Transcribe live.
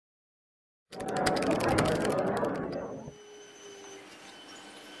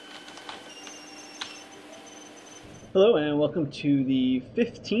Hello and welcome to the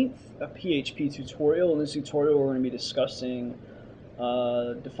 15th PHP tutorial. In this tutorial we're going to be discussing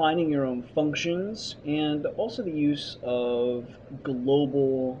defining your own functions and also the use of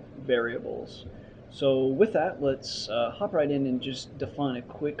global variables. So with that, let's hop right in and just define a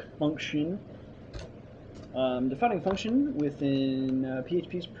quick function. Defining a function within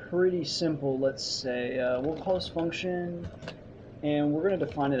PHP is pretty simple. Let's say we'll call this function and we're going to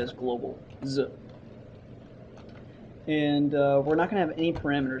define it as global. And we're not going to have any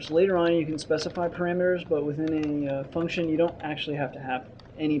parameters. Later on you can specify parameters, but within a function you don't actually have to have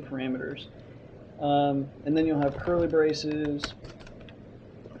any parameters. And then you'll have curly braces,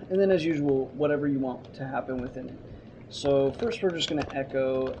 and then as usual whatever you want to happen within it. So first we're just going to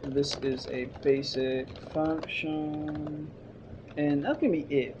echo this is a basic function, and that's going to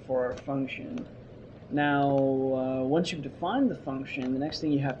be it for our function. Now once you've defined the function, the next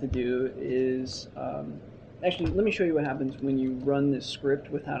thing you have to do is actually, let me show you what happens when you run this script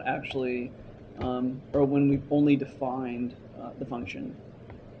without actually, or when we've only defined the function.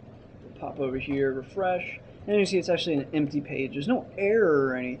 Pop over here, refresh, and you see it's actually an empty page. There's no error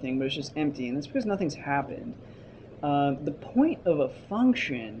or anything, but it's just empty, and that's because nothing's happened. The point of a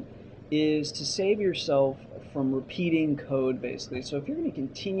function is to save yourself from repeating code, basically. So if you're going to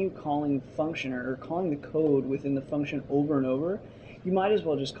continue calling function or calling the code within the function over and over, you might as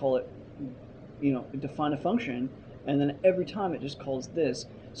well just call it, define a function, and then every time it just calls this.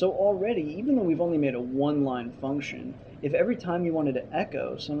 So already, even though we've only made a one-line function, if every time you wanted to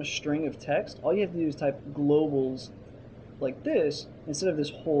echo some string of text, all you have to do is type globals like this instead of this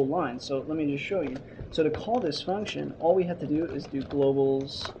whole line. So let me just show you. So to call this function, all we have to do is do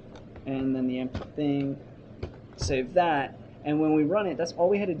globals and then the empty thing, save that, and when we run it, that's all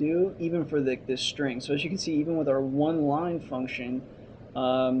we had to do, even for this string. So as you can see, even with our one-line function,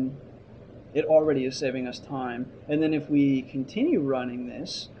 it already is saving us time. And then if we continue running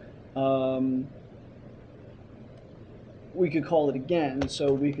this, we could call it again.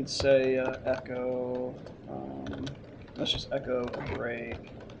 So we could say echo, let's just echo a break,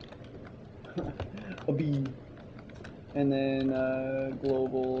 a B, and then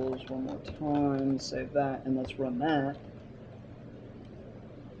globals one more time, save that, and let's run that.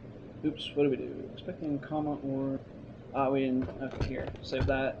 Oops, what do we do? Expecting comma or, we didn't, okay, here, save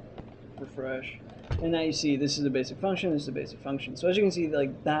that. Refresh, and now you see this is a basic function, this is a basic function. So as you can see,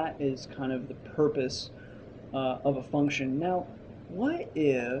 like, that is kind of the purpose of a function. Now what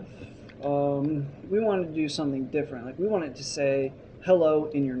if we wanted to do something different, like we wanted to say hello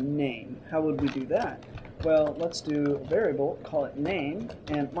in your name? How would we do that? Well, let's do a variable, call it name,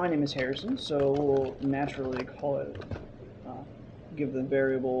 and my name is Harrison, so we'll naturally call it, give the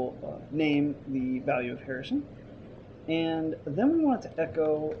variable name the value of Harrison, and then we want it to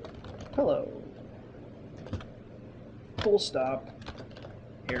echo hello, full stop,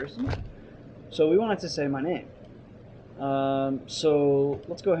 Harrison. So we want it to say my name. So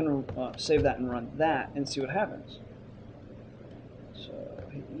let's go ahead and save that and run that and see what happens. So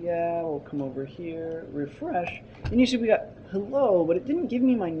yeah, we'll come over here, refresh, and you see we got hello, but it didn't give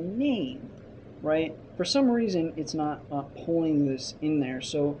me my name, right? For some reason, it's not pulling this in there.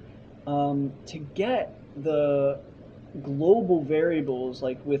 So to get the global variables,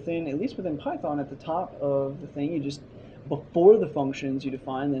 like within, at least within Python, at the top of the thing, you just, before the functions you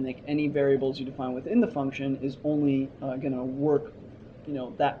define, then like any variables you define within the function is only going to work,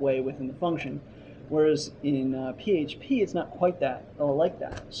 that way within the function. Whereas in PHP, it's not quite that like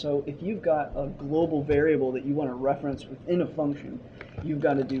that. So if you've got a global variable that you want to reference within a function, you've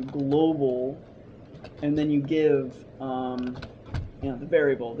got to do global, and then you give the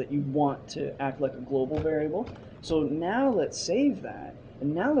variable that you want to act like a global variable. So now let's save that,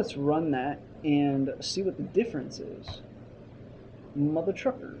 and now let's run that and see what the difference is. Mother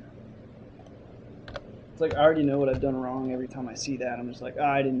trucker. It's like I already know what I've done wrong every time I see that. I'm just like,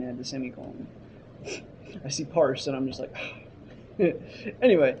 I didn't add the semicolon. I see parse and I'm just like,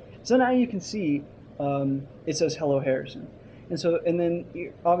 Anyway, so now you can see it says hello Harrison. And then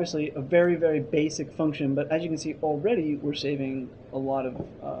obviously a very, very basic function, but as you can see already we're saving a lot of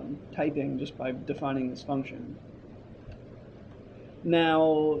typing just by defining this function.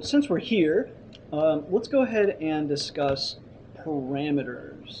 Now, since we're here, let's go ahead and discuss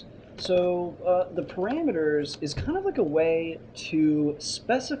parameters. So the parameters is kind of like a way to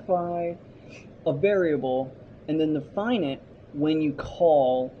specify a variable and then define it when you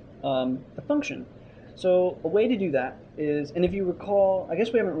call the function. So a way to do that is, and if you recall, I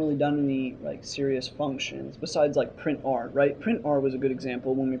guess we haven't really done any like serious functions besides like print r, right? Print r was a good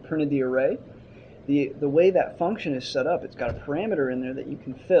example when we printed the array. The way that function is set up, it's got a parameter in there that you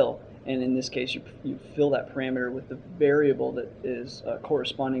can fill, and in this case you fill that parameter with the variable that is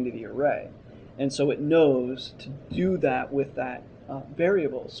corresponding to the array, and so it knows to do that with that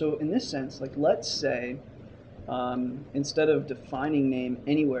variable. So in this sense, like let's say instead of defining name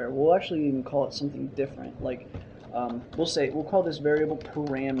anywhere, we'll actually even call it something different. Like we'll call this variable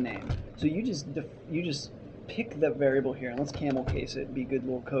param name. So you just pick that variable here, and let's camel case it, be good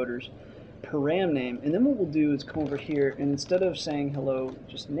little coders. Param name, and then what we'll do is come over here, and instead of saying hello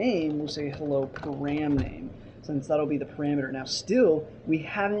just name, we'll say hello param name, since that'll be the parameter. Now still, we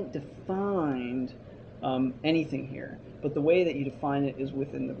haven't defined anything here, but the way that you define it is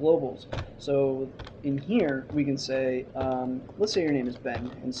within the globals. So in here we can say let's say your name is Ben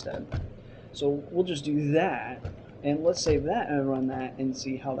instead. So we'll just do that, and let's save that and run that and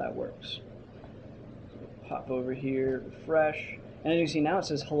see how that works. So pop over here, refresh, and as you see now it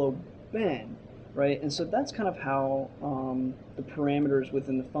says hello Ben, right? And so that's kind of how the parameters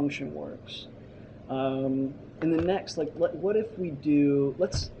within the function works. In the next, like, what if we do?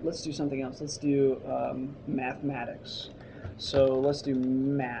 Let's do something else. Let's do mathematics. So let's do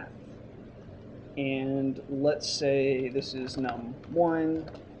math, and let's say this is num1,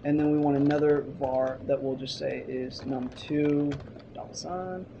 and then we want another var that we'll just say is num2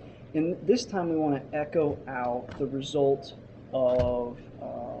 $sign, and this time we want to echo out the result of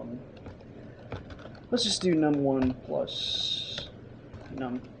let's just do num1 plus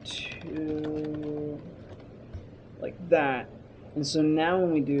num2, like that. And so now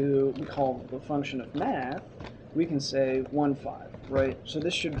when we call the function of math, we can say 1, 5, right? So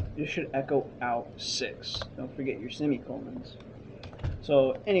this should echo out 6. Don't forget your semicolons.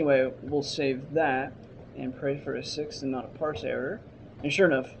 So anyway, we'll save that and pray for a 6 and not a parse error. And sure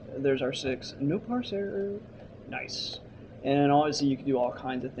enough, there's our 6. No parse error. Nice. And obviously you can do all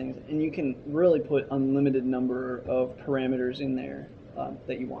kinds of things, and you can really put unlimited number of parameters in there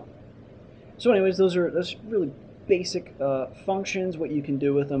that you want. So anyways, that's really basic functions, what you can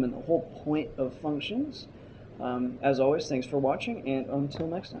do with them, and the whole point of functions. As always, thanks for watching, and until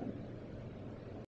next time.